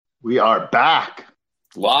We are back.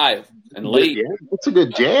 Live and late. Yeah, that's a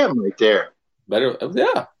good jam right there. Better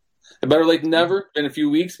late than never. Been a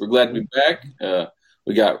few weeks. We're glad to be back.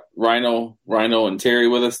 We got Rhino, and Terry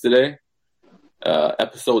with us today.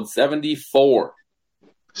 Episode 74.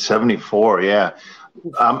 74, yeah.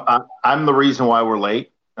 I'm the reason why we're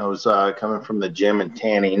late. I was coming from the gym and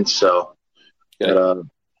tanning, so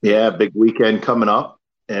big weekend coming up.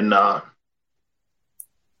 And there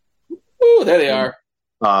they are.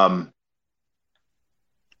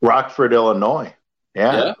 Rockford, Illinois.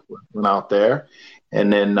 Yeah. Went out there.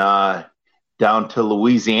 And then down to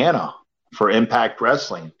Louisiana for Impact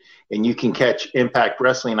Wrestling. And you can catch Impact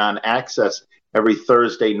Wrestling on Access every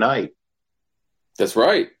Thursday night. That's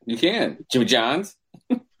right. You can. Jimmy John's.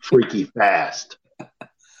 Freaky fast.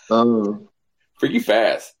 Freaky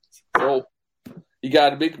fast. So you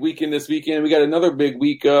got a big weekend this weekend. We got another big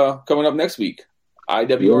week coming up next week.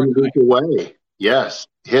 IWR. 1 week away. Yes.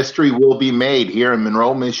 History will be made here in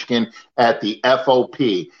Monroe, Michigan at the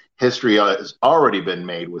FOP. History has already been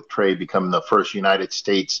made with Trey becoming the first United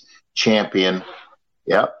States champion.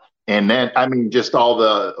 Yep. And then, just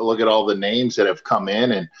look at all the names that have come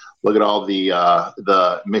in and look at all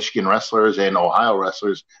the Michigan wrestlers and Ohio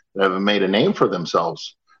wrestlers that have made a name for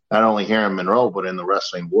themselves, not only here in Monroe, but in the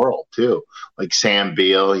wrestling world too. Like Sam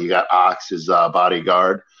Beal, you got Ox's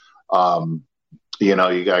bodyguard.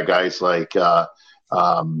 You got guys like,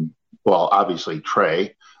 obviously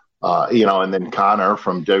Trey, and then Connor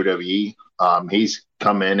from WWE. He's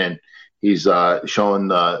come in and he's showing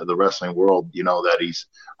the wrestling world, that he's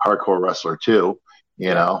a hardcore wrestler too,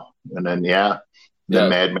 and then,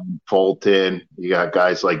 Madman Fulton. You got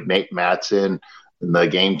guys like Nate Matson and the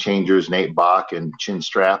Game Changers, Nate Bach and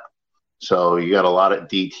Chinstrap. So you got a lot of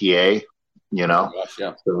DTA, Oh gosh,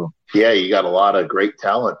 yeah. So, you got a lot of great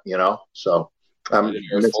talent, so.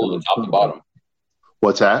 IWR full of top to bottom.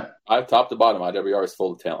 What's that? I've top to bottom. IWR is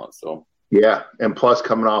full of talent. So yeah, and plus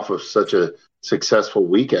coming off of such a successful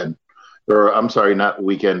weekend, or I'm sorry, not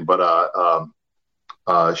weekend, but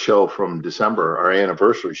show from December, our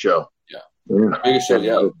anniversary show. Biggest show,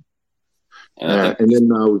 yeah. And then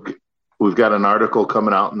we've got an article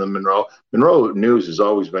coming out in the Monroe News has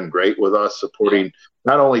always been great with us supporting.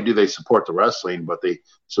 Not only do they support the wrestling, but they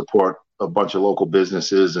support a bunch of local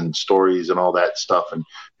businesses and stories and all that stuff, and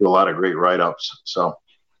do a lot of great write-ups. So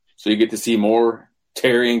you get to see more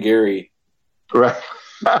Terry and Gary. Right.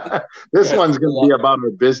 This one's going to be about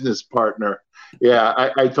our business partner.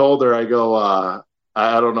 Yeah, I told her, I go,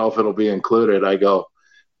 I don't know if it'll be included. I go,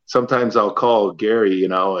 sometimes I'll call Gary,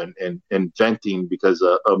 and venting because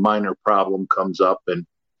a minor problem comes up, and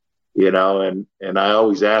I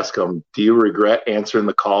always ask him, do you regret answering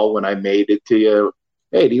the call when I made it to you?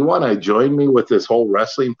 Hey, do you want to join me with this whole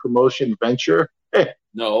wrestling promotion venture?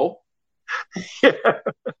 No.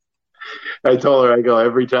 I told her, I go,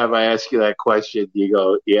 every time I ask you that question, you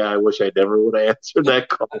go, yeah, I wish I never would have answered that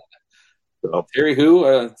call. So, Terry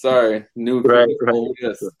who? Sorry. New right.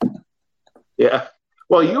 Yes. Yeah.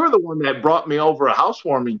 Well, you were the one that brought me over a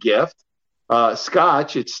housewarming gift.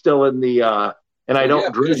 Scotch. It's still in the and I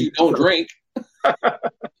don't drink. You don't drink.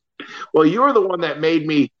 Well, you were the one that made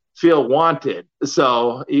me feel wanted.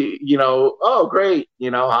 So, oh, great,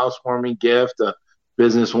 housewarming gift, a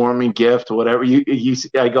business warming gift, whatever.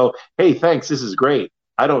 I go, hey, thanks. This is great.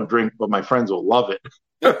 I don't drink, but my friends will love it.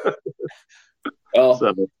 Well,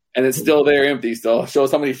 and it's still there empty. So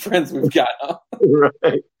shows how many friends we've got. Huh?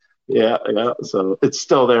 Right. Yeah. So it's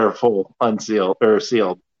still there full, unsealed or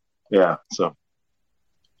sealed. Yeah. So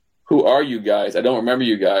who are you guys? I don't remember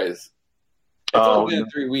you guys. It's only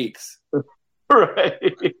been 3 weeks.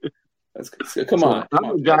 Right. Come on.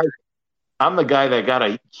 I'm the guy that got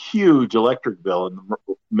a huge electric bill in the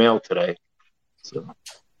mail today. So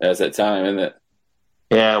that's that time, isn't it?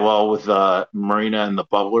 Yeah. Well, with Marina and the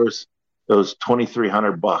Bubblers, it was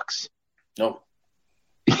 $2,300. No.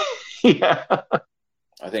 Yeah.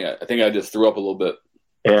 I think I just threw up a little bit.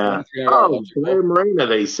 Yeah. Oh, Marina,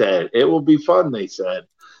 they said. It will be fun, they said.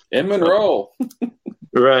 In Monroe.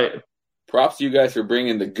 Right. Props to you guys for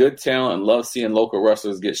bringing the good talent and love seeing local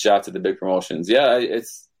wrestlers get shots at the big promotions. Yeah,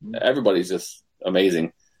 everybody's just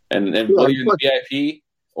amazing. And whether you're in the VIP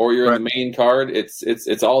or you're in the main card,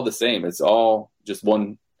 it's all the same. It's all just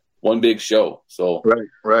one big show. So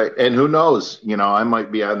right. And who knows? I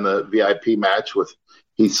might be on the VIP match with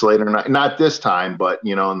Heath Slater, not this time, but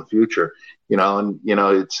in the future.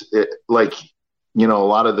 It's like a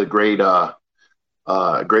lot of the great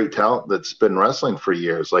talent that's been wrestling for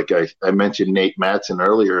years. Like I mentioned Nate Matson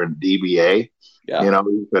earlier in DBA. Yeah.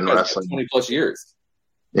 He's been wrestling 20 plus years.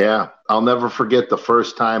 Yeah. I'll never forget the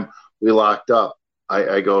first time we locked up.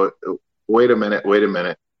 I go, wait a minute.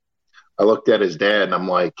 I looked at his dad and I'm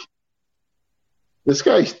like, this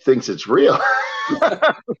guy thinks it's real.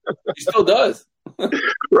 He still does.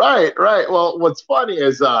 Right. Well, what's funny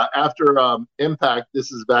is after Impact,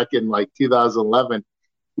 this is back in like 2011,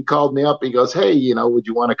 he called me up. He goes, hey, would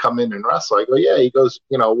you want to come in and wrestle? I go, yeah. He goes,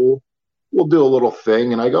 we'll do a little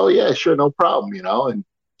thing. And I go, yeah, sure, no problem,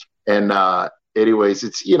 And anyways,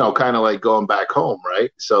 it's, kind of like going back home,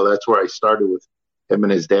 right? So that's where I started with him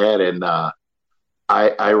and his dad. And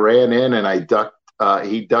I ran in and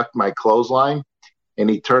he ducked my clothesline, and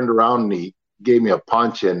he turned around and he gave me a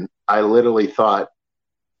punch, and I literally thought,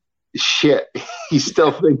 shit, he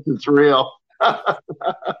still thinks it's real.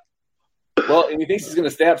 Well, and he thinks he's going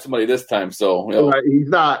to stab somebody this time, so he's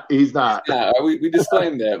not. Yeah, we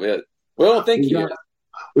disclaimed that, but we don't think he is.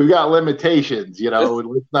 We've got limitations,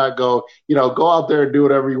 Let's not go, go out there and do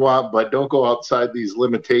whatever you want, but don't go outside these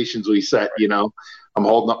limitations we set. I'm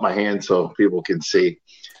holding up my hand so people can see.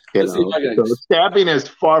 So stabbing is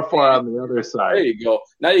far on the other side. There you go.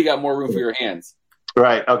 Now you got more room for your hands.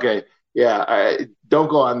 Right. Okay. Yeah. Don't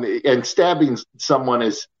go on and stabbing someone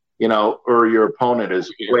is, or your opponent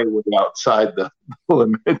is way outside the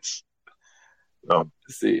limits. So.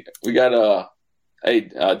 Let's see. We got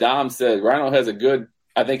Dom said Rhino has a good,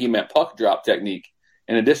 I think he meant puck drop technique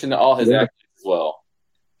in addition to all his actions as well.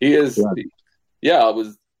 He is, I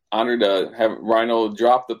was honored to have Rhino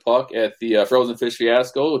drop the puck at the Frozen Fish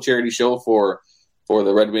Fiasco charity show for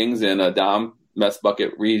the Red Wings and Dom Mess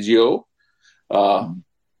Bucket Regio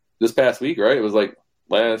this past week, right? It was like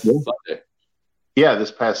last Sunday. Yeah,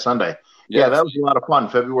 this past Sunday. Yeah, that was a lot of fun.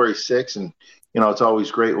 February 6th, and it's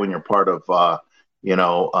always great when you're part of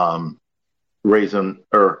raising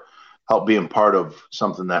or help being part of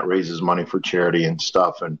something that raises money for charity and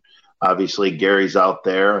stuff. And obviously Gary's out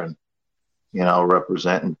there and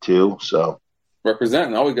representing too. So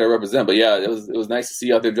representing, always got to represent. But yeah, it was nice to see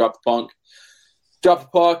you out there drop the puck.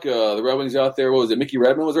 The Red Wings out there. What was it? Mickey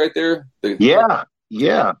Redmond was right there. Yeah.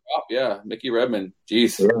 Mickey Redmond.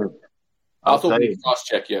 Jeez. Yeah. I was hoping he'd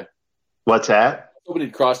cross-check you. What's that? I was hoping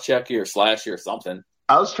he'd cross-check you or slash you or something.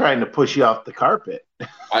 I was trying to push you off the carpet.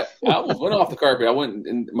 I almost went off the carpet. I went,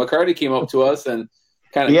 and McCarty came up to us and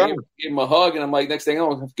kind of gave him a hug, and I'm like, next thing I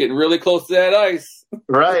know, I'm getting really close to that ice.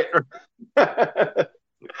 Right.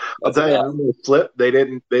 I'll tell you, I almost slipped. They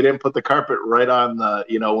didn't put the carpet right on the,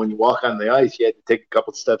 when you walk on the ice, you had to take a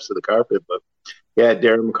couple steps to the carpet. But yeah,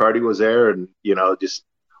 Darren McCarty was there, and just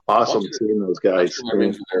awesome seeing those guys. A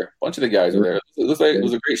bunch of the guys were there. It looks like it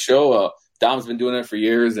was a great show. Dom's been doing it for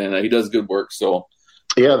years, and he does good work. So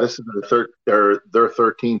yeah, this is their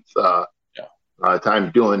 13th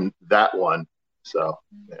time doing that one. So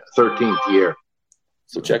 13th year.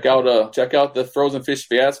 So check out the Frozen Fish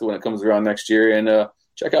Fiasco when it comes around next year, and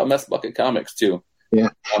check out Mess Bucket Comics too. Yeah,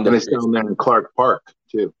 and it's down there in Clark Park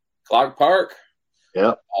too. Clark Park.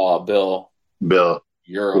 Yeah. Oh, Bill,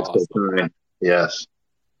 you're awesome. Yes.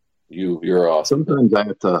 You're awesome. Sometimes I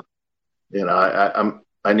have to,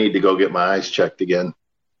 I need to go get my eyes checked again.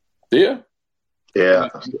 Do you? Yeah.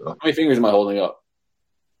 How many fingers am I holding up?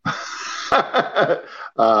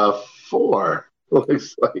 4.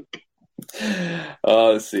 Looks like.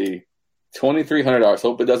 Let's see. $2,300.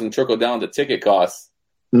 Hope it doesn't trickle down to ticket costs.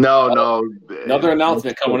 No. Another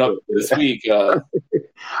announcement coming up this week.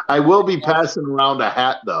 I will be passing around a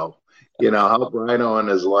hat though. Help Rhino on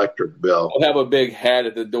his electric bill. We'll have a big hat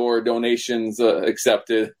at the door. Donations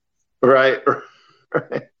accepted. Right.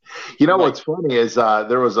 What's funny is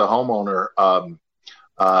there was a homeowner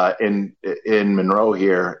in Monroe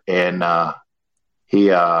here, and the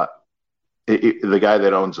guy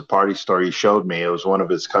that owns the party store, he showed me. It was one of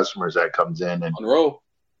his customers that comes in, and Monroe,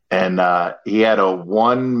 and he had a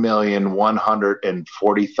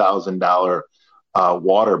 $1,140,000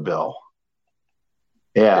 water bill.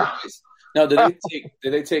 Yeah. Now, did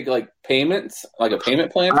they take like payments, like a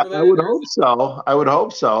payment plan for that? I would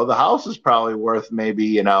hope so. The house is probably worth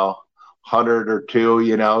maybe 100 or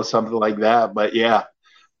 2, something like that. But yeah,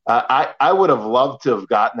 I would have loved to have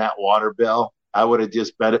gotten that water bill. I would have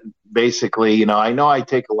just basically, I know I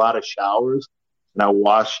take a lot of showers and I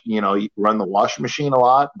wash, run the washing machine a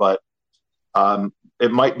lot, but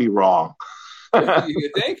it might be wrong. You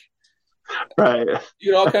think? Right.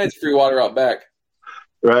 You get all kinds of free water out back.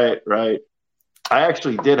 Right. I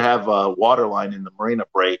actually did have a water line in the marina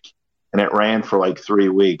break, and it ran for like 3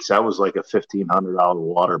 weeks. That was like a $1,500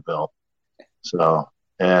 water bill. So,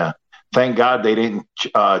 yeah. Thank God they didn't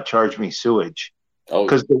charge me sewage.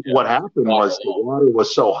 Because what happened was the water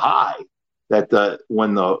was so high that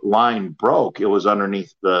when the line broke, it was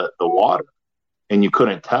underneath the water, and you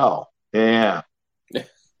couldn't tell. Yeah.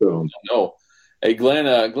 No. Hey, Glenn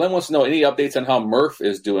wants to know any updates on how Murph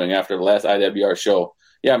is doing after the last IWR show.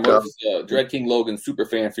 Yeah, Murph's Dread King Logan super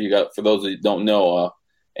fan for those that don't know.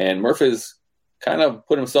 And Murph has kind of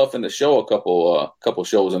put himself in the show a couple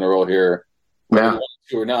shows in a row here. Whether he wanted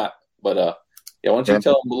to or not. But why don't you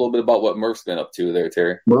tell him a little bit about what Murph's been up to there,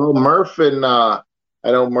 Terry? Well, Murph and I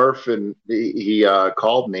know Murph, and he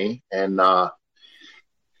called me, and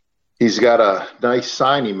he's got a nice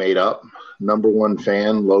sign he made up. Number one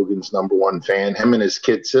fan, Logan's number one fan. Him and his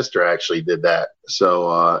kid sister actually did that.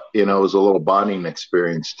 So, it was a little bonding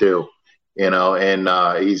experience too, and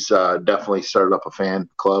he's definitely started up a fan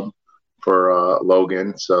club for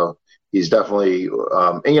Logan. So he's definitely,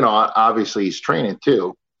 obviously he's training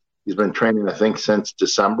too. He's been training, I think, since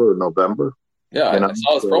December or November. Yeah, I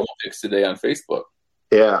saw his promo pics today on Facebook.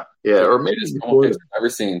 Yeah. Or maybe promo pics I've ever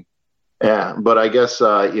seen. Yeah, but I guess,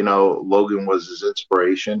 Logan was his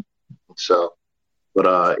inspiration. So,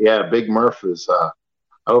 but Big Murph is, I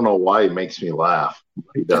don't know why he makes me laugh,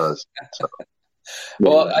 but he does. So.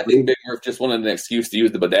 Well, I think Big Murph just wanted an excuse to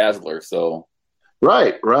use the bedazzler, so.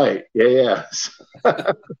 Right. Yeah.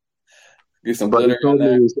 Get some glitter on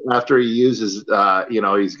there. After he uses, he's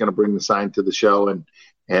going to bring the sign to the show and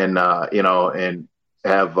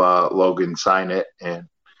have Logan sign it and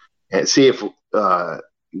see if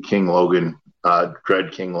King Logan,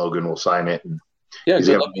 Dread King Logan will sign it. And good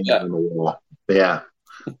luck with that. On the wall. Yeah.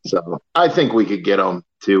 So I think we could get him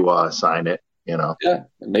to sign it, Yeah,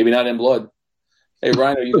 maybe not in blood. Hey,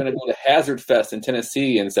 Ryan, are you going to go to Hazard Fest in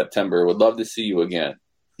Tennessee in September? Would love to see you again.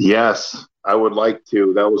 Yes, I would like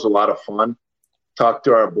to. That was a lot of fun. Talked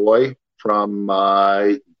to our boy from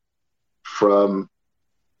I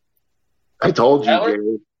told you,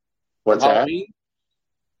 Gary. What's that?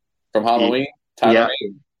 From Halloween? Tyler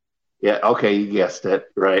Maine. Yeah, okay, you guessed it.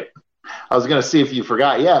 Right. I was going to see if you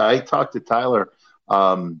forgot. Yeah, I talked to Tyler.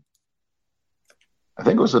 I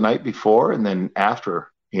think it was the night before and then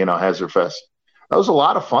after, Hazard Fest. That was a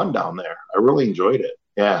lot of fun down there. I really enjoyed it.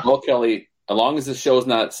 Yeah. Well, Kelly, as long as the show's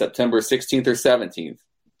not September 16th or 17th.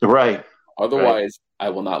 Right. Otherwise, I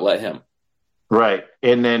will not let him. Right.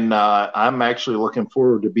 And then I'm actually looking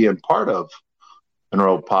forward to being part of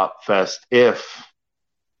Monroe Pop Fest if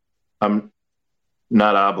I'm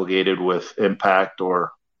not obligated with Impact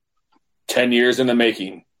or 10 years in the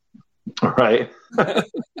making. Right.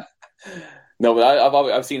 No, but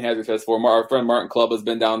I've seen Hazard Fest before. Our friend Martin Club has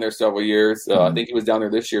been down there several years. I think he was down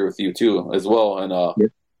there this year with you too, as well. And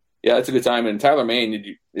it's a good time. And Tyler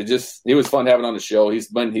Maine, it was fun having on the show. He's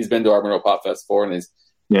been to our Monroe Pop Fest before, and he's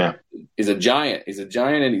a giant. He's a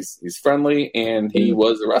giant, and he's friendly, and he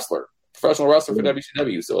was a professional wrestler for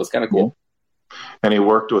WCW. So it's kind of cool. And he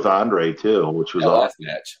worked with Andre too, which was last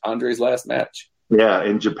match. Andre's last match. Yeah,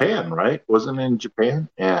 in Japan, right? Wasn't it in Japan?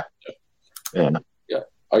 Yeah.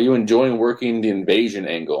 Are you enjoying working the invasion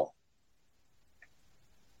angle?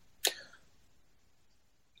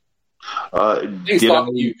 I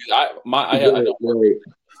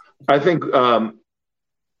think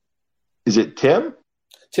is it Tim?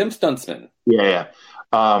 Tim Stuntsman. Yeah.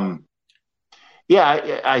 I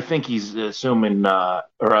think he's assuming, or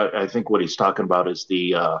I think what he's talking about is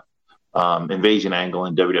the invasion angle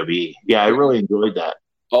in WWE. Yeah, I really enjoyed that.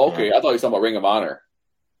 Oh, okay. I thought you were talking about Ring of Honor.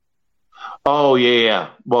 Oh,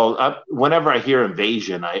 yeah. Well, whenever I hear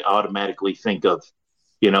invasion, I automatically think of,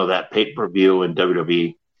 that pay-per-view in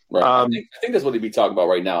WWE. Right. I think that's what he'd be talking about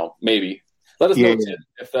right now. Maybe. Let us know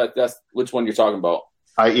if that's which one you're talking about.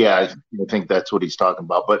 I think that's what he's talking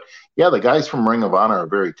about. But, the guys from Ring of Honor are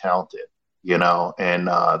very talented, and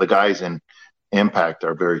the guys in Impact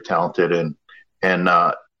are very talented. And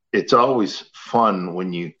it's always fun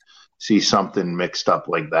when you see something mixed up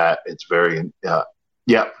like that. It's very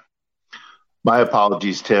My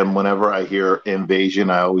apologies, Tim. Whenever I hear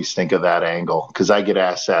invasion, I always think of that angle because I get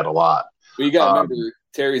asked that a lot. Well, you got to remember,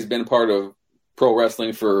 Terry's been part of pro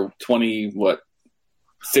wrestling for 6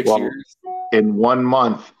 years? In 1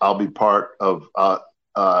 month, I'll be part of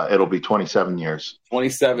it'll be 27 years.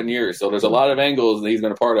 27 years. So there's a lot of angles that he's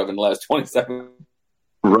been a part of in the last 27.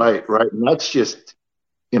 Right. And that's just,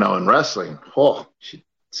 in wrestling. Oh, you should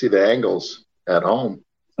see the angles at home.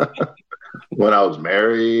 When I was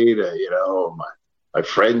married, my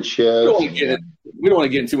friendship. We don't want to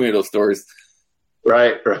get into too many of those stories.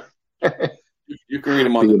 Right. You can read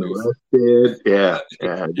them on the news. Yeah.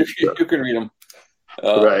 You can read them.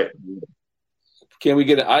 Right. Can we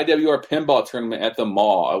get an IWR pinball tournament at the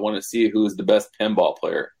mall? I want to see who's the best pinball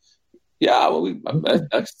player. Yeah, well,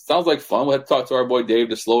 that sounds like fun. We'll have to talk to our boy Dave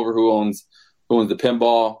DeSlover, who owns the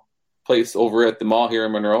pinball place over at the mall here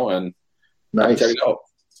in Monroe, and nice. Check it out.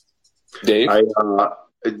 Dave?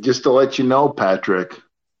 Just to let you know, Patrick,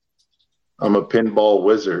 I'm a pinball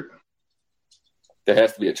wizard. There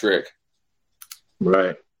has to be a trick.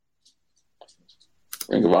 Right.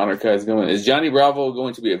 Ring of Honor guy's going. Is Johnny Bravo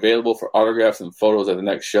going to be available for autographs and photos at the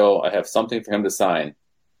next show? I have something for him to sign.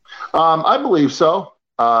 I believe so.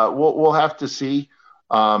 We'll have to see.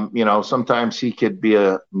 Sometimes he could be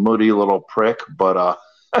a moody little prick, but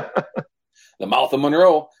the mouth of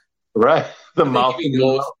Monroe. Right. The mouth.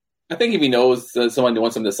 I think if he knows that someone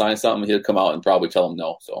wants him to sign something, he'll come out and probably tell him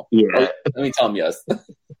no. So yeah, let me tell him yes.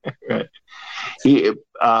 Right. He,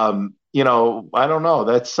 I don't know.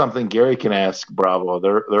 That's something Gary can ask Bravo.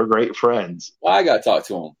 They're great friends. Well, I got to talk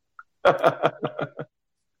to him.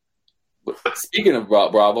 But speaking of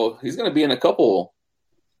Bravo, he's going to be in a couple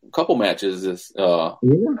matches this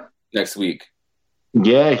next week.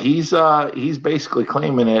 Yeah, he's basically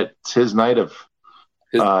claiming it's his night of.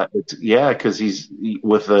 Because he's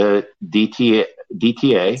with the DTA,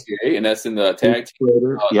 and that's in the tag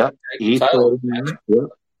team.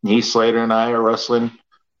 Heath Slater and I are wrestling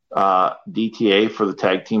DTA for the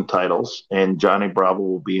tag team titles, and Johnny Bravo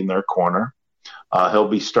will be in their corner. He'll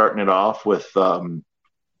be starting it off with in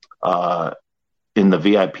the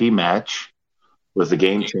VIP match with the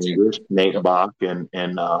Game Changers, Nate Bach, and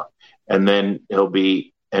then he'll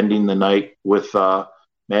be ending the night with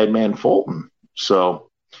Madman Fulton. So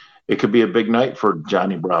it could be a big night for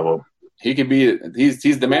Johnny Bravo. He could be.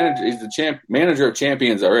 He's the manager. He's the manager of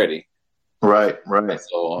champions already. Right.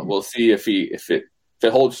 So we'll see if it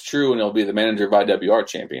holds true, and he'll be the manager of IWR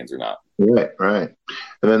champions or not. Right.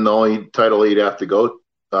 And then the only title he'd have to go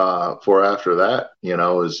for after that,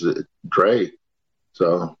 is Trey.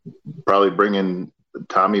 So probably bring in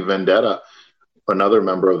Tommy Vendetta, another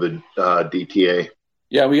member of the DTA.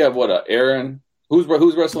 Yeah, we have Aaron. Who's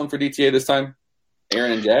wrestling for DTA this time?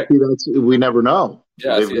 Aaron and Jack? We never know.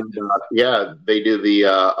 Yeah, they do the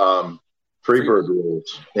Freebird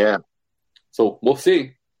rules. Yeah. So we'll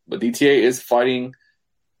see. But DTA is fighting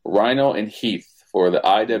Rhino and Heath for the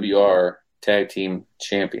IWR Tag Team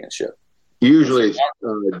Championship. Usually it's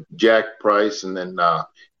Jack Price and then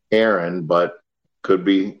Aaron, but could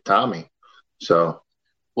be Tommy. So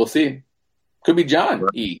we'll see. Could be John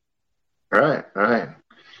E. Right.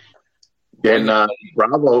 And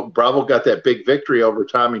Bravo got that big victory over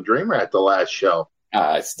Tommy Dreamer at the last show.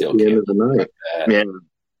 I still can't. End of the night. Yeah.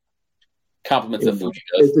 Compliments of Fuji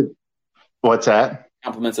Dust. What's that?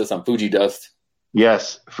 Compliments us on Fuji Dust.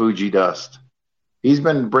 Yes, Fuji Dust. He's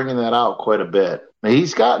been bringing that out quite a bit.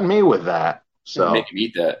 He's gotten me with that. So make him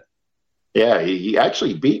eat that. Yeah, he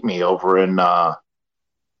actually beat me over in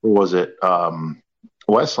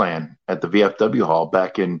Westland at the VFW Hall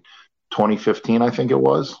back in 2015, I think it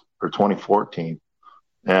was. Or 2014.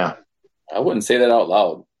 Yeah. I wouldn't say that out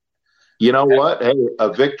loud. You know what? Hey,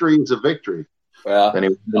 a victory is a victory. Well, and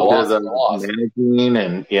he was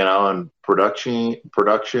managing and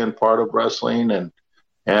production part of wrestling. And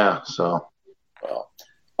yeah, so. Well,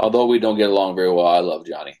 although we don't get along very well, I love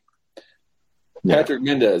Johnny. Yeah. Patrick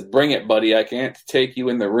Mendez, bring it, buddy. I can't take you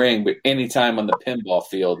in the ring, but anytime on the pinball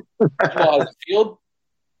field. Pinball has a field?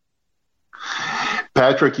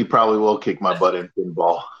 Patrick, you probably will kick my butt in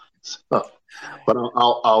pinball. So, but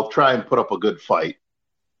I'll try and put up a good fight.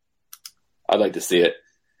 I'd like to see it.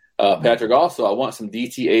 Patrick, also, I want some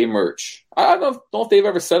DTA merch. I don't know if they've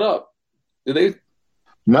ever set up. Do they?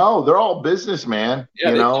 No, they're all business, man.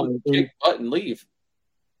 Yeah, kick butt and leave.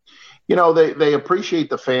 They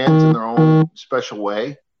appreciate the fans in their own special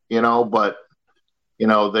way, but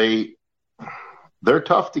they're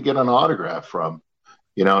tough to get an autograph from.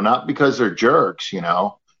 Not because they're jerks,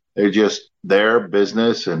 they're just their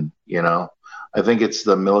business. And, I think it's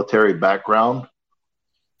the military background.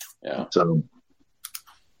 Yeah. So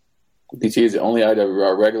DT is the only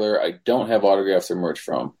IWR regular I don't have autographs or merch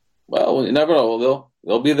from. Well, you never know.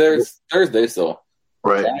 They'll be there Thursday, so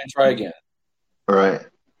right. Try again. Right.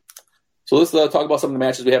 So let's talk about some of the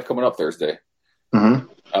matches we have coming up Thursday.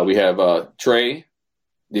 Mm-hmm. We have Trey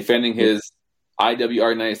defending his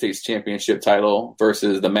IWR United States Championship title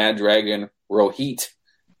versus the Mad Dragon Rohit.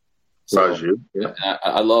 So, yeah.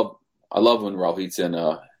 I love when Rohit's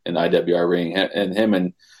in IWR ring, and him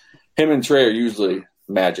and Trey are usually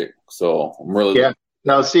magic. So I'm really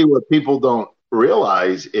Now, see, what people don't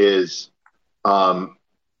realize is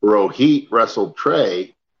Rohit wrestled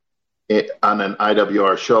Trey on an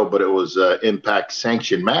IWR show, but it was an Impact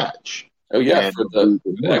sanctioned match. Oh yeah,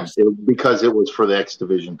 because it was for the X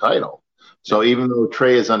Division title. So even though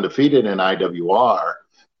Trey is undefeated in IWR,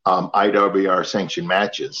 IWR sanctioned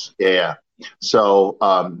matches. Yeah. So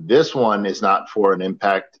this one is not for an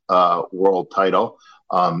Impact World title.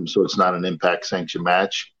 So it's not an Impact sanctioned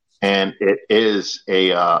match. And it is a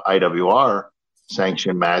IWR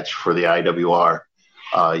sanctioned match for the IWR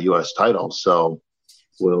U.S. title. So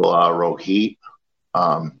will Rohit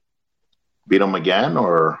beat him again,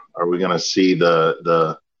 or are we going to see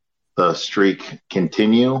the streak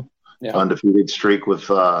continue? Yeah. Undefeated streak with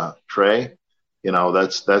Trey?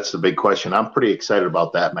 That's the big question. I'm pretty excited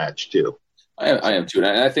about that match too. I am too,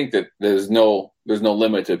 and I think that there's no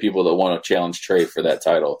limit to people that want to challenge Trey for that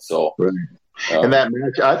title. So, right. And that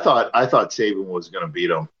match, I thought Saban was going to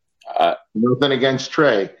beat him. Nothing against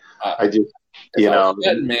Trey. I just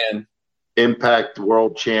man, Impact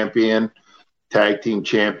World Champion, Tag Team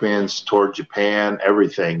Champions, toured Japan,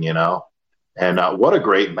 everything, and what a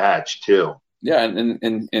great match too. Yeah, and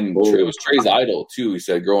Trey was Trey's idol too. He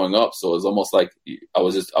said growing up, so it was almost like I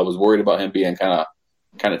was worried about him being kind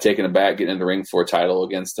of taken aback, getting in the ring for a title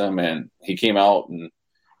against him, and he came out, and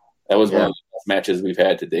that was one of the best matches we've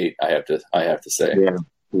had to date. I have to say. Yeah,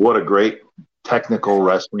 what a great technical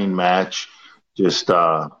wrestling match. Just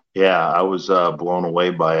I was blown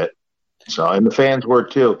away by it. So, and the fans were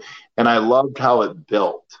too, and I loved how it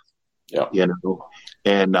built. Yeah,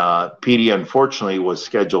 And Petey, unfortunately, was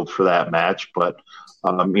scheduled for that match, but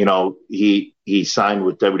he signed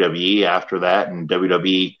with WWE after that, and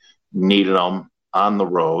WWE needed him on the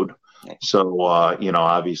road. So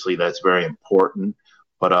obviously that's very important.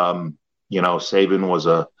 But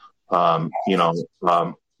Saban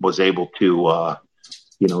was able to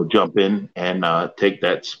jump in and take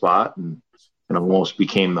that spot, and almost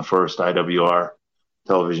became the first IWR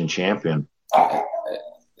television champion.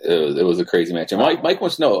 It was a crazy match. And Mike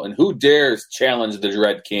wants to know, and who dares challenge the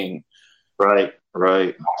Dread King? Right.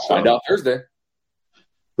 Find out Thursday.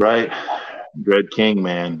 Right. Dread King,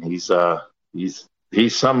 man. He's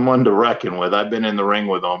someone to reckon with. I've been in the ring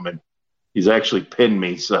with him, and he's actually pinned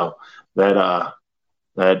me. So that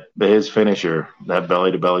his finisher, that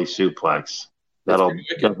belly-to-belly suplex, that'll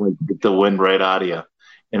definitely get the wind right out of you.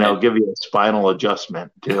 And it'll give you a spinal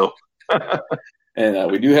adjustment, too.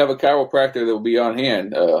 And we do have a chiropractor that will be on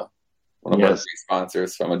hand, one of our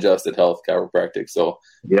sponsors from Adjusted Health Chiropractic. So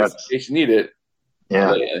in case you need it,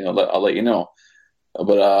 I'll let you know.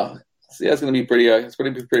 But it's going to be pretty. It's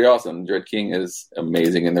going to be pretty awesome. Dread King is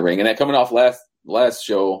amazing in the ring, and that coming off last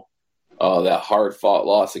show, that hard fought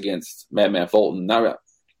loss against Madman Fulton.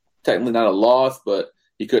 Technically not a loss, but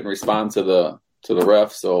he couldn't respond to the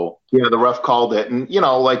ref. So the ref called it, and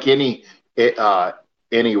like any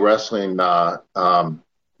wrestling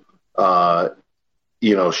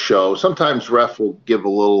show, sometimes ref will give a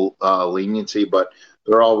little leniency, but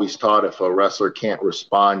they're always taught if a wrestler can't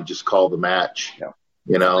respond, just call the match. And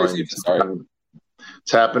it's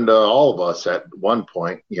happened to all of us at one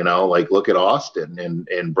point, like look at Austin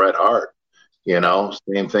and Bret Hart,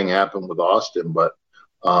 same thing happened with Austin, but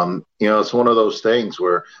it's one of those things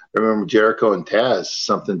where I remember Jericho and Taz,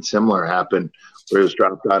 something similar happened where he was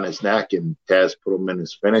dropped on his neck and Taz put him in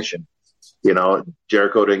his finish, and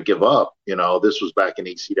Jericho didn't give up. This was back in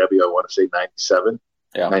ECW, I want to say 97,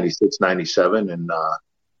 96, 97, and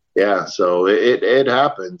so it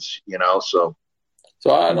happens, So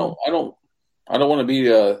I don't want to be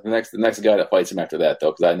the next guy that fights him after that,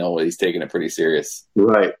 though, because I know he's taking it pretty serious.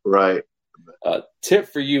 Right. Tip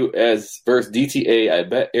for you as versus DTA. I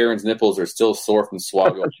bet Aaron's nipples are still sore from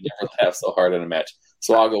Swago. He never laughed so hard in a match.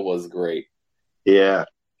 Swago was great. Yeah.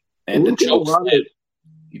 And the choke snap.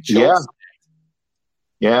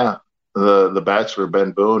 Yeah. The Bachelor,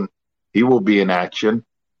 Ben Boone, he will be in action.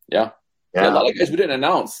 Yeah. A lot of guys we didn't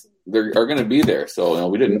announce are going to be there. So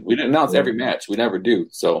we didn't announce every match. We never do.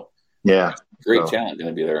 So great talent going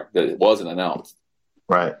to be there that it wasn't announced.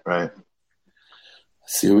 Right.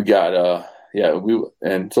 See, we got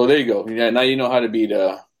and so there you go. Now you know how to beat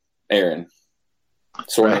Aaron.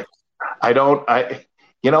 Right.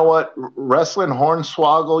 You know what? Wrestling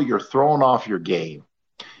Hornswoggle, you're throwing off your game.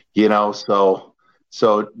 So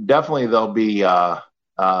definitely they'll be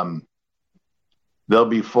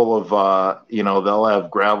full of they'll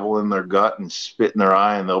have gravel in their gut and spit in their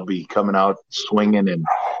eye, and they'll be coming out swinging and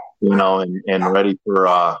and ready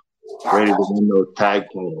to win those tag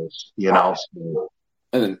titles.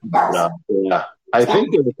 I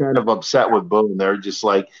think they were kind of upset with Boone. They're just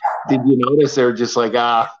like, did you notice? They're just like,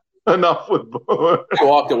 enough with Boone.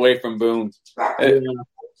 Walked away from Boone. And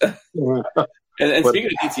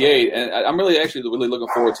speaking of DTA, and I'm really looking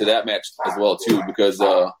forward to that match as well too, because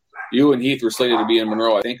you and Heath were slated to be in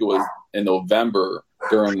Monroe. I think it was in November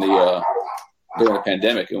during the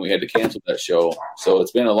pandemic, and we had to cancel that show. So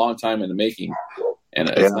it's been a long time in the making, and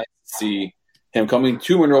it's nice to see him coming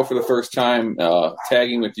to Monroe for the first time,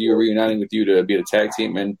 tagging with you, reuniting with you to be a tag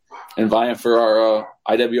team, and vying for our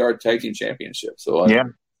IWR Tag Team Championship. So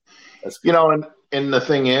that's good. And the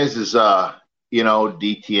thing is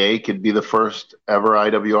DTA could be the first ever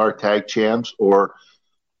IWR tag champs, or,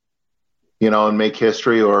 and make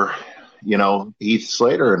history, or, Heath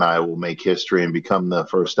Slater and I will make history and become the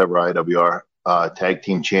first ever IWR tag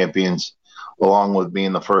team champions, along with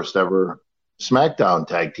being the first ever SmackDown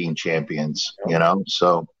tag team champions,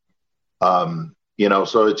 so,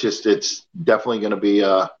 so it's definitely going to be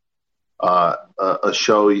a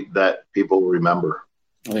show that people will remember.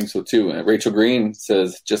 I think so too. And Rachel Green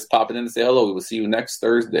says, just popping in to say hello. We will see you next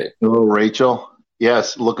Thursday. Hello, Rachel.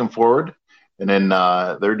 Yes, looking forward. And then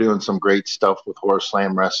they're doing some great stuff with Horse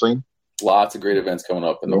Slam Wrestling. Lots of great events coming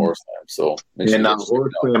up in the Horse Slam. So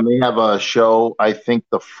Horse Slam, they have a show, I think,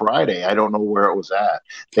 the Friday. I don't know where it was at.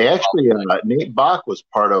 They actually, Nate Bach was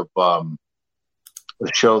part of a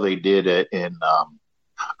show they did in, I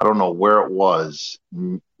don't know where it was,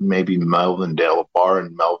 maybe Melvindale, a bar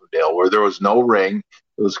in Melvindale, where there was no ring.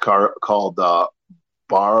 It was called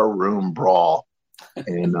Bar Room Brawl.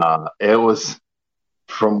 And it was,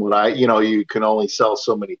 from what you can only sell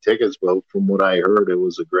so many tickets, but from what I heard, it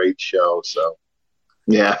was a great show. So,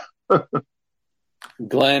 yeah.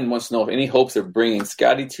 Glenn wants to know if any hopes of bringing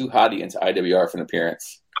Scotty 2 Hotty into IWR for an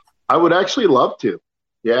appearance. I would actually love to.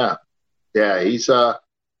 Yeah. Yeah, he's a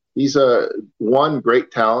one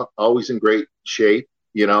great talent, always in great shape.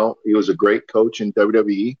 He was a great coach in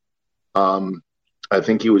WWE. I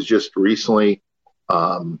think he was just recently,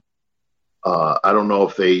 I don't know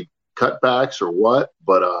if they cut backs or what,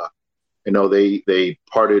 but they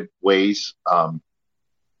parted ways. So.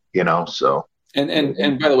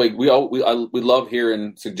 And by the way, we love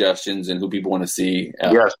hearing suggestions and who people want to see.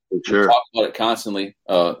 Yes, for sure. We talk about it constantly.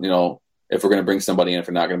 If we're going to bring somebody in, if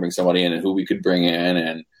we're not going to bring somebody in, and who we could bring in,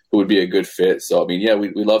 and who would be a good fit. So,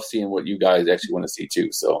 we love seeing what you guys actually want to see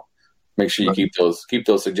too. So make sure you keep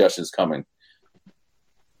those suggestions coming.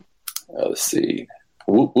 Let's see.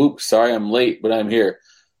 Whoop, whoop. Sorry I'm late, but I'm here.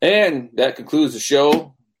 And that concludes the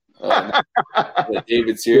show.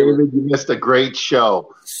 David's here. David, you missed a great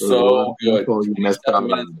show. So good.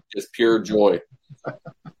 Just pure joy.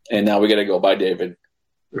 And now we got to go. Bye, David.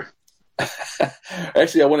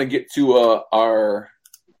 Actually, I want to get to our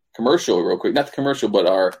commercial real quick. Not the commercial, but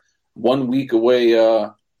our 1 week away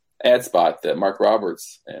ad spot that Mark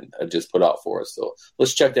Roberts and just put out for us. So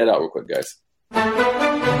let's check that out real quick, guys.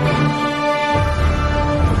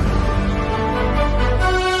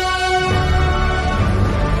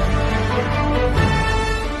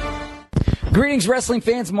 Greetings, wrestling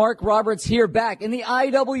fans. Mark Roberts here, back in the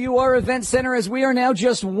IWR Event Center, as we are now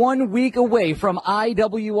just 1 week away from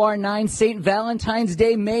IWR 9 St. Valentine's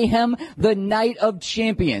Day Mayhem, the Night of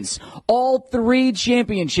Champions. All 3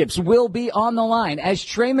 championships will be on the line as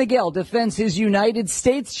Trey Miguel defends his United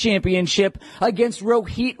States Championship against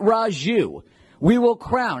Rohit Raju. We will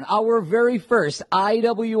crown our very first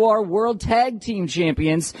IWR World Tag Team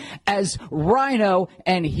Champions as Rhino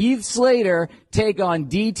and Heath Slater take on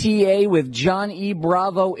DTA with John E.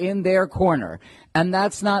 Bravo in their corner. And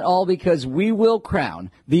that's not all, because we will crown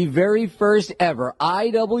the very first ever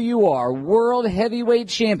IWR World Heavyweight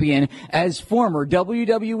Champion as former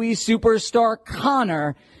WWE superstar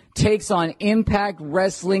Connor takes on Impact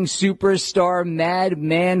Wrestling superstar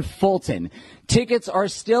Madman Fulton. Tickets are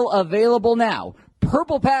still available now.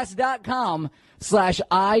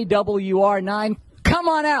 PurplePass.com/IWR9. Come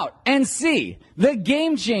on out and see the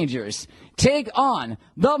Game Changers take on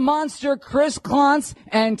the monster Chris Klontz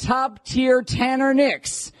and top tier Tanner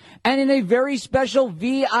Nix. And in a very special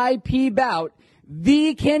VIP bout,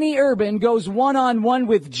 the Kenny Urban goes one-on-one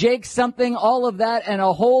with Jake something, all of that and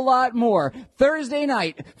a whole lot more. Thursday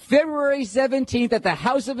night, February 17th at the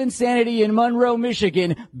House of Insanity in Monroe,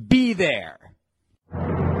 Michigan. Be there.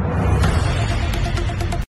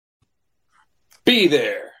 Be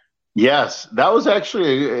there. Yes, that was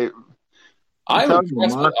actually. I'm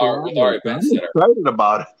impressed with our event center. Excited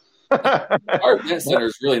about it. Our event center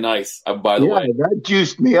is really nice. By the way, that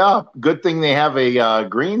juiced me up. Good thing they have a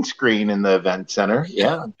green screen in the event center.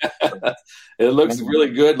 Yeah, it looks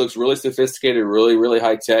really good. Looks really sophisticated. Really, really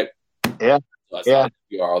high tech. Yeah,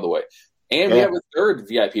 we are all the way. And we have a third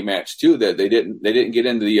VIP match too that they didn't get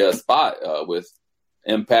into the spot with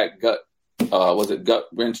Impact Gut. Was it Gut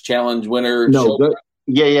Wrench Challenge winner? No,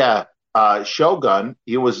 Shogun.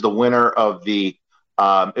 He was the winner of the.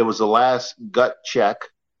 It was the last Gut Check.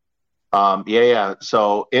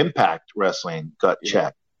 So Impact Wrestling Gut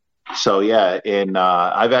Check. So and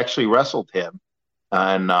I've actually wrestled him,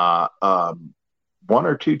 and 1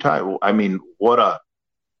 or 2 times. What a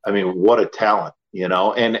talent,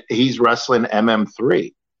 And he's wrestling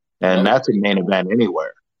MM3, and that's a main event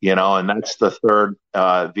anywhere. And that's the third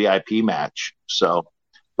VIP match. So,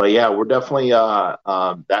 but yeah, we're definitely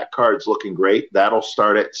that card's looking great. That'll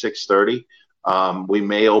start at 6:30. We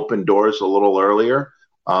may open doors a little earlier.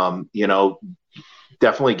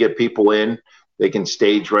 Definitely get people in. They can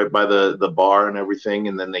stage right by the bar and everything,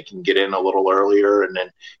 and then they can get in a little earlier and then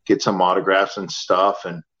get some autographs and stuff.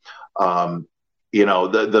 And the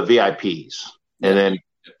VIPs, and then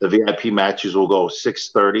the VIP matches will go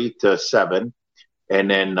 6:30 to 7, and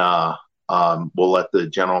then we'll let the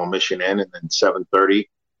general admission in, and then 7:30.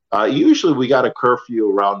 Usually we got a curfew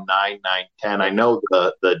around 9:10. I know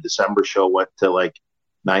the December show went to like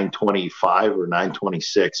 9:25 or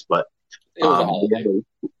 9:26, but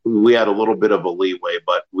we had a little bit of a leeway.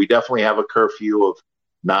 But we definitely have a curfew of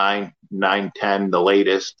 9:10, the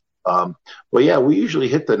latest. Well, yeah, we usually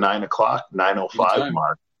hit the 9 o'clock, 9:05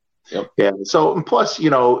 mark. Yep. Yeah. So, and plus,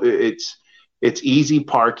 it's easy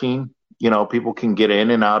parking. People can get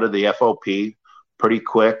in and out of the FOP pretty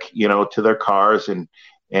quick, to their cars and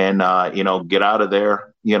get out of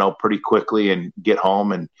there, pretty quickly and get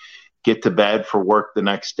home and get to bed for work the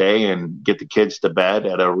next day and get the kids to bed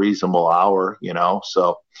at a reasonable hour,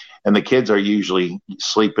 So, and the kids are usually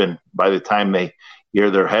sleeping by the time they hear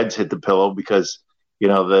their heads hit the pillow because,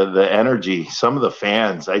 the energy, some of the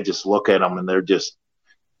fans, I just look at them and they're just,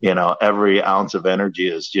 every ounce of energy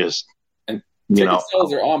is just, ticket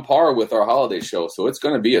sales are on par with our holiday show. So it's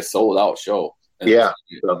going to be a sold out show. And yeah.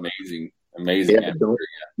 Amazing.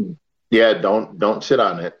 Don't sit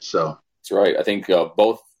on it. So that's right. I think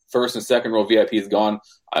both first and second row VIP is gone.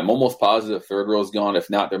 I'm almost positive third row is gone. If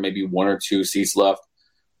not, there may be 1 or 2 seats left.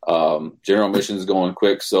 General admission is going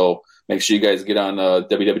quick. So make sure you guys get on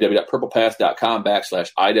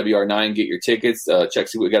www.purplepass.com/IWR9. Get your tickets. Check,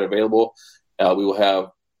 see what we got available. We will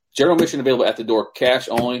have general admission available at the door, cash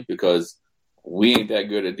only, because we ain't that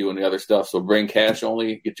good at doing the other stuff. So bring cash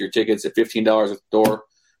only. Get your tickets at $15 at the door.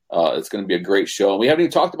 It's going to be a great show. And we haven't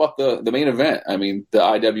even talked about the main event. I mean, the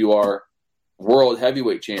IWR World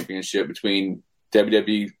Heavyweight Championship between former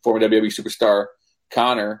WWE superstar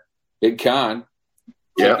Connor, Big Con,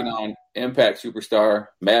 taking on Impact superstar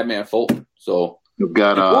Madman Fulton. So we've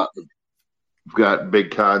got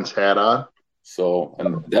Big Con's hat on. So,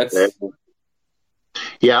 and that's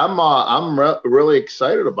I'm really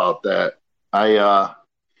excited about that. I've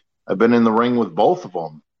been in the ring with both of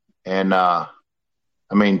them, and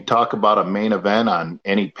talk about a main event on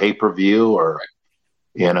any pay-per-view or,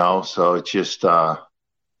 so it's just,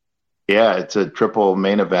 it's a triple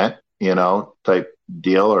main event, type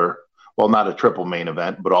deal, or, well, not a triple main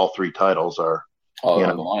event, but all 3 titles are, all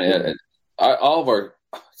of our,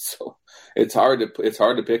 so it's hard to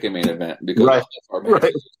pick a main event because our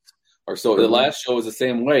matches are so. The last show was the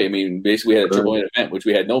same way. I mean, basically we had a triple main event, which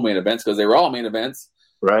we had no main events because they were all main events.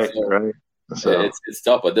 Right. So it's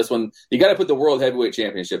tough, but this one you got to put the World Heavyweight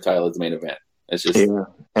Championship title as the main event. It's just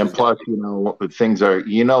and plus things are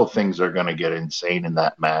going to get insane in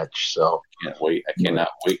that match. So I can't wait. I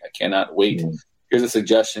cannot wait. Here's a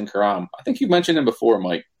suggestion, Karam. I think you mentioned him before,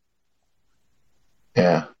 Mike.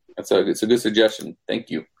 Yeah, it's a good suggestion. Thank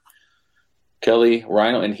you, Kelly,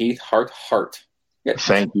 Rhino, and Heath. Heart. Yeah.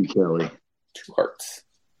 Thank you, Kelly. 2 hearts.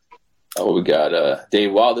 Oh, we got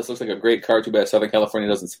Dave. Wow, this looks like a great card. Too bad Southern California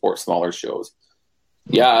doesn't support smaller shows.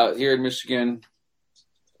 Yeah, here in Michigan,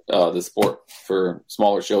 the support for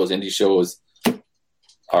smaller shows, indie shows,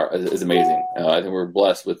 is amazing. I think we're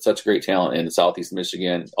blessed with such great talent in Southeast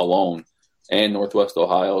Michigan alone and Northwest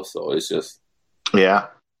Ohio. So it's just yeah.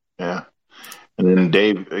 And then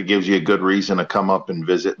Dave, it gives you a good reason to come up and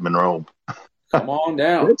visit Monroe. Come on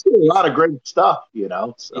down. It's a lot of great stuff,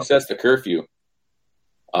 So. He sets the curfew.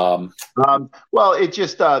 Well, it's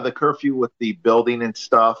just the curfew with the building and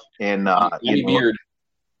stuff, and Beard.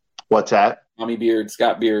 What's that? Tommy Beard,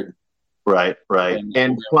 Scott Beard. Right.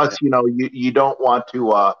 And plus, you don't want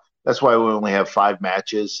to. That's why we only have 5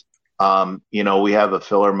 matches. We have a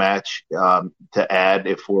filler match to add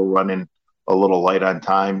if we're running a little light on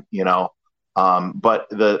time. But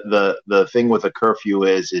the thing with a curfew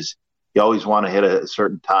is you always want to hit a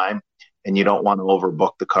certain time, and you don't want to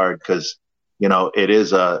overbook the card because it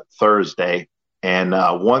is a Thursday. And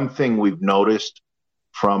one thing we've noticed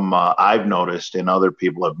I've noticed and other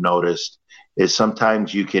people have noticed is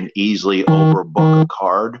sometimes you can easily overbook a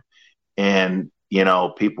card, and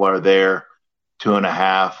people are there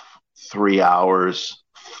 2.5, 3 hours,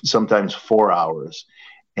 sometimes 4 hours,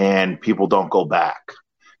 and people don't go back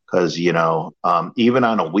because even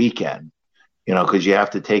on a weekend, because you have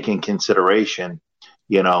to take in consideration,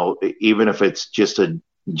 even if it's just a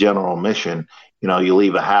general admission, you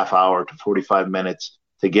leave a half hour to 45 minutes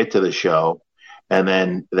to get to the show, and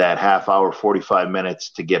then that half hour, 45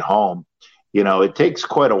 minutes to get home. it takes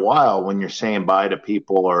quite a while when you're saying bye to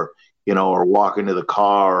people or walking to the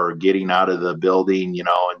car or getting out of the building,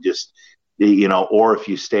 and just, or if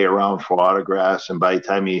you stay around for autographs and by the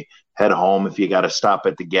time you head home, if you got to stop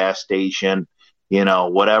at the gas station,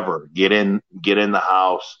 whatever, get in the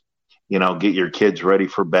house, get your kids ready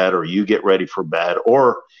for bed or you get ready for bed.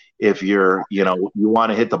 Or if you're, you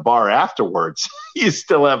want to hit the bar afterwards, you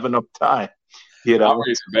still have enough time. I'm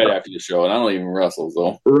ready for bed after the show, and I don't even wrestle,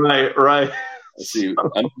 so. Right. Let's see.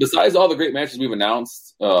 Besides all the great matches we've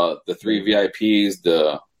announced, the 3 VIPs,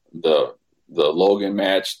 the Logan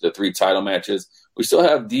match, the 3 title matches, we still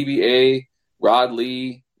have DBA, Rod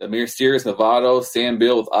Lee, the Mysterious Novato, Sam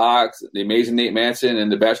Bill with Ox, the Amazing Nate Manson,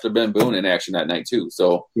 and the Bachelor Ben Boone in action that night too.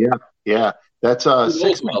 So yeah, that's a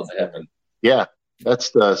 6-man happen. Yeah, that's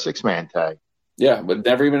the 6-man tag. Yeah, but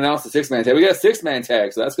never even announced the 6-man tag. We got a 6-man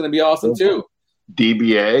tag, so that's going to be awesome too.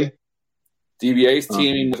 DBA's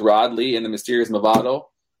teaming with Rod Lee and the Mysterious Novato.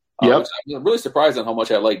 Yep. I'm really surprised on how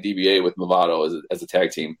much I like DBA with Novato as a tag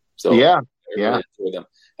team. So yeah. Really enjoy them.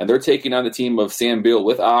 And they're taking on the team of Sam Bill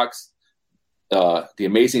with Ox, the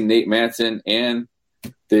amazing Nate Manson, and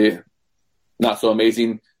the not so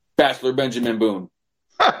amazing Bachelor Benjamin Boone.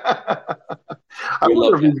 I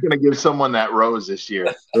wonder if he's going to give someone that rose this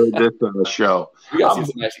year or this show. We got to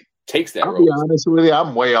see someone actually takes that I'll rose. Be honest with you,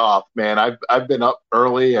 I'm way off, man. I've been up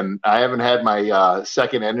early and I haven't had my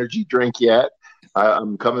second energy drink yet.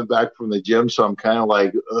 I'm coming back from the gym, so I'm kind of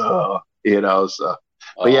like, So,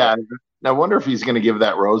 but yeah, I wonder if he's going to give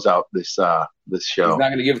that rose out this show. He's not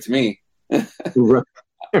going to give it to me.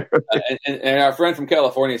 and our friend from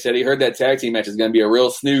California said he heard that tag team match is going to be a real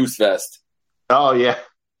snooze fest. Oh yeah.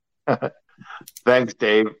 Thanks,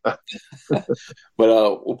 Dave. But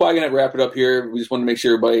we're probably going to wrap it up here. We just want to make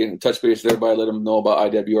sure everybody touch base with everybody, let them know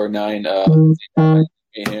about IWR9.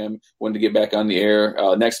 Him wanted to get back on the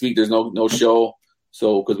air. Next week there's no show,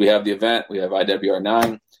 so because we have the event, we have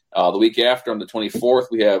IWR9. The week after, on the 24th,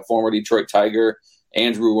 we have former Detroit Tiger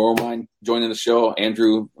Andrew Romine joining the show.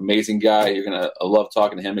 Andrew, amazing guy. You're going to love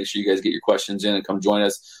talking to him. Make sure you guys get your questions in and come join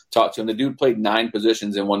us. Talk to him. The dude played 9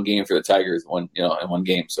 positions in one game for the Tigers, in one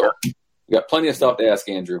game. So we got plenty of stuff to ask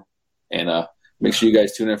Andrew. And make sure you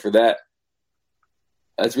guys tune in for that.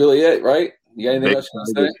 That's really it, right? You got anything else you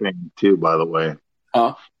want to say? Fan too, by the way.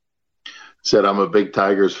 Huh? Said I'm a big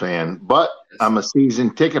Tigers fan, but I'm a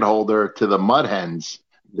season ticket holder to the Mud Hens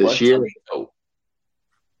this year.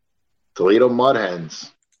 Toledo Mud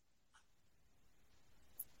Hens.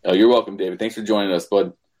 Oh, you're welcome, David. Thanks for joining us,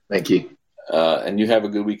 bud. Thank you. And you have a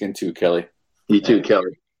good weekend too, Kelly. You too,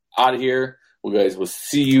 Kelly. Out of here. Well, guys, we'll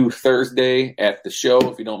see you Thursday at the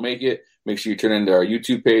show. If you don't make it, make sure you turn into our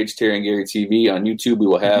YouTube page, Terry and Gary TV on YouTube. We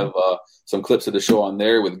will have some clips of the show on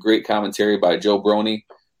there with great commentary by Joe Brony.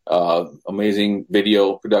 Amazing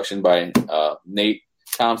video production by Nate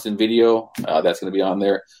Thompson Video. That's going to be on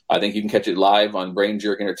there. I think you can catch it live on Brain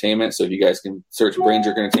Jerk Entertainment. So if you guys can search Brain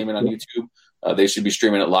Jerk Entertainment on YouTube, they should be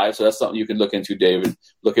streaming it live. So that's something you can look into, David.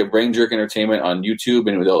 Look at Brain Jerk Entertainment on YouTube,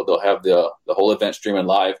 and they'll have the whole event streaming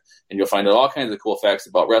live, and you'll find out all kinds of cool facts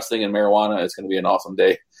about wrestling and marijuana. It's going to be an awesome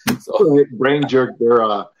day. So Brain Jerk,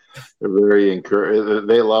 they're very encouraged.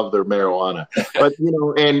 They love their marijuana, but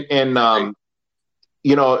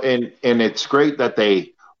and it's great that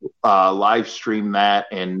they live stream that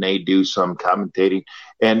and they do some commentating,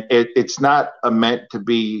 and it's not meant to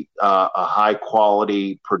be a high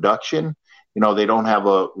quality production. They don't have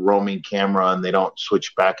a roaming camera and they don't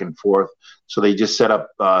switch back and forth. So they just set up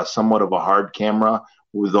somewhat of a hard camera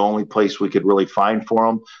with the only place we could really find for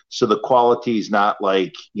them. So the quality is not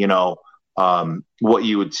like, what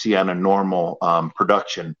you would see on a normal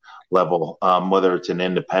production level, whether it's an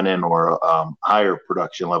independent or higher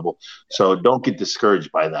production level. So don't get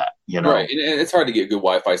discouraged by that, Right. And it's hard to get good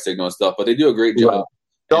Wi-Fi signal and stuff, but they do a great job. Right.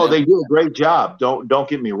 Oh, they do a great job. Don't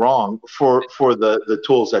get me wrong for the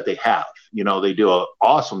tools that they have. They do an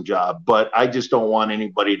awesome job, but I just don't want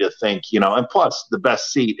anybody to think, and plus the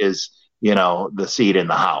best seat is, the seat in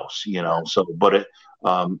the house, so, but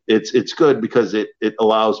it's good because it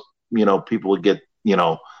allows, people to get,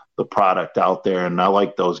 the product out there. And I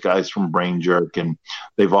like those guys from Brain Jerk, and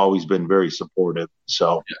they've always been very supportive.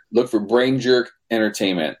 So look for Brain Jerk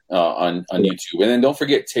Entertainment on YouTube. And then don't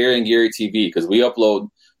forget Terry and Gary TV, because we upload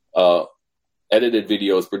edited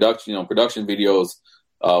videos, production videos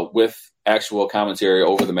with actual commentary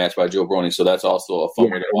over the match by Joe Brony. So that's also a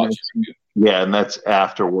fun way to watch it. Yeah, and that's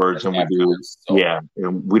afterwards. And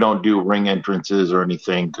we don't do ring entrances or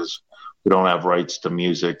anything because we don't have rights to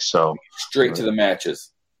music. So straight to the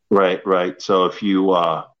matches. Right. So if you,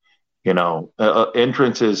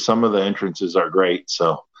 entrances, some of the entrances are great.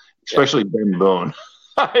 So especially Ben Boone.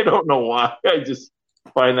 I don't know why. I just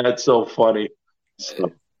find that so funny.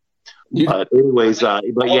 So, anyways,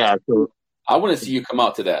 but yeah. So I want to see you come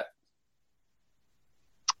out to that.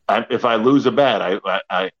 If I lose a bet,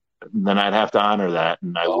 I then I'd have to honor that,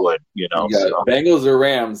 and I would, You got Bengals or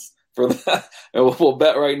Rams for that. We'll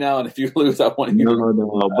bet right now, and if you lose, I want you.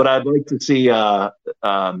 No. But I'd like to see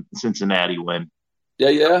Cincinnati win.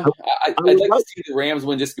 Yeah. I'd like to see the Rams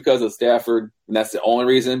win just because of Stafford, and that's the only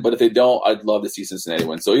reason. But if they don't, I'd love to see Cincinnati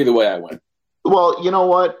win. So either way, I win. Well, you know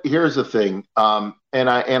what? Here's the thing, and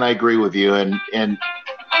I agree with you, and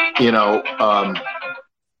hello.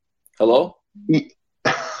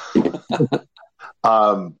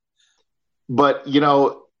 But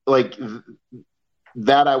like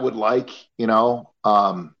that, I would like,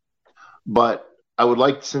 but I would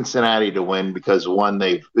like Cincinnati to win because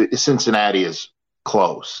Cincinnati is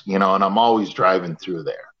close, and I'm always driving through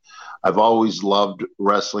there. I've always loved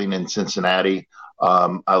wrestling in Cincinnati.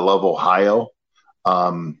 I love Ohio.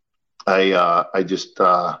 And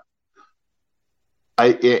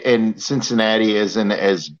Cincinnati isn't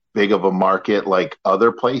as big of a market like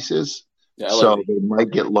other places. So they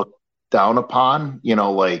might get looked down upon,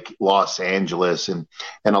 like Los Angeles and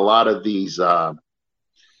a lot of these,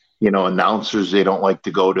 announcers, they don't like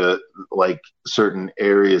to go to like certain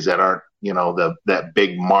areas that aren't, that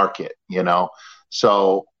big market,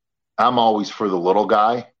 So I'm always for the little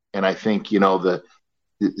guy. And I think,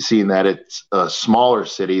 seeing that it's a smaller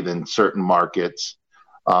city than certain markets,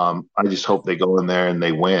 I just hope they go in there and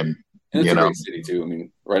they win. And it's a great city too. I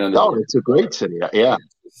mean, right under. Oh, it's a great city. Yeah.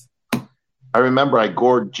 I remember I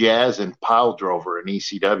gored Jazz and Pile Drover in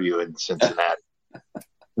ECW in Cincinnati.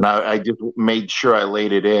 And I just made sure I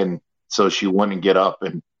laid it in so she wouldn't get up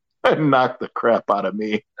and knock the crap out of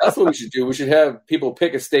me. That's what we should do. We should have people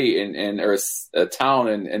pick a state or a town,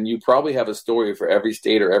 and you probably have a story for every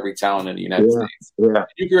state or every town in the United States. Yeah.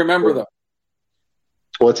 You can remember them.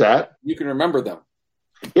 What's that? You can remember them.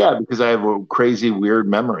 Yeah, because I have a crazy, weird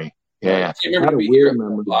memory. Yeah. I can't remember to be here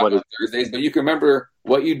on Thursdays, but you can remember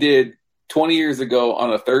what you did 20 years ago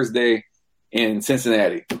on a Thursday in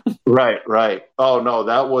Cincinnati. Right. Oh, no,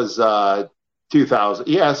 that was 2000.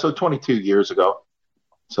 Yeah, so 22 years ago.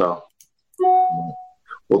 So,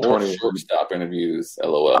 well, 20 shortstop interviews,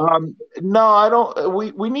 LOL. No, I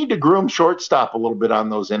don't. We need to groom shortstop a little bit on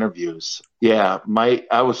those interviews. Yeah,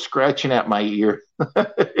 I was scratching at my ear.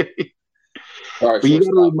 But you got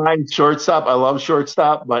to remind shortstop. I love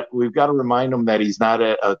shortstop, but we've got to remind him that he's not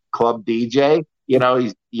a club DJ.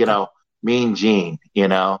 He's Mean Gene. He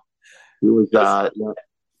was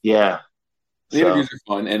yeah. The interviews are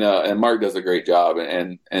fun, and Mark does a great job,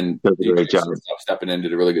 and does a great job. Stepping in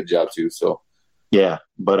did a really good job too. So yeah,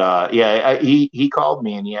 but he called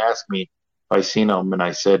me and he asked me if I seen him, and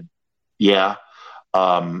I said yeah.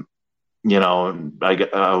 I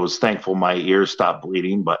was thankful my ears stopped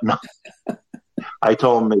bleeding, but no. I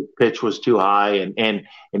told him the pitch was too high and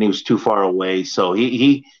he was too far away, so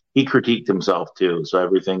he critiqued himself too. So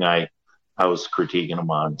everything I was critiquing him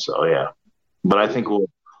on. So yeah, but I think we'll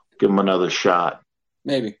give him another shot.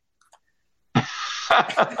 Maybe.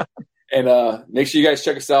 And make sure you guys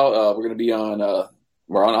check us out. We're going to be on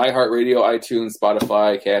we're on iHeartRadio, iTunes,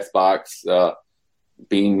 Spotify, Castbox,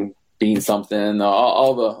 Bean something,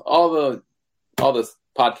 all the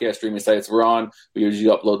podcast streaming sites we're on. We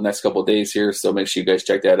usually upload the next couple of days here, so make sure you guys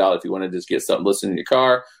check that out if you want to just get something listening in your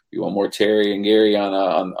car. If you want more Terry and Gary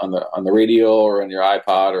on the radio or on your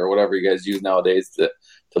iPod or whatever you guys use nowadays to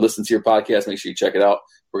listen to your podcast, make sure you check it out.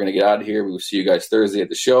 We're going to get out of here. We will see you guys Thursday at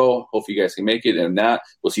the show. Hope you guys can make it. And if not,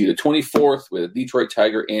 we'll see you the 24th with Detroit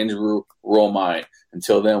Tiger Andrew Romine.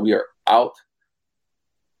 Until then, we are out.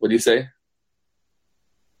 What do you say?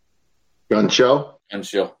 Gun show? Gun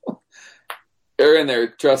show. They're in there.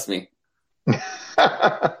 Trust me.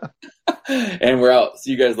 And we're out.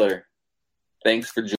 See you guys later. Thanks for joining.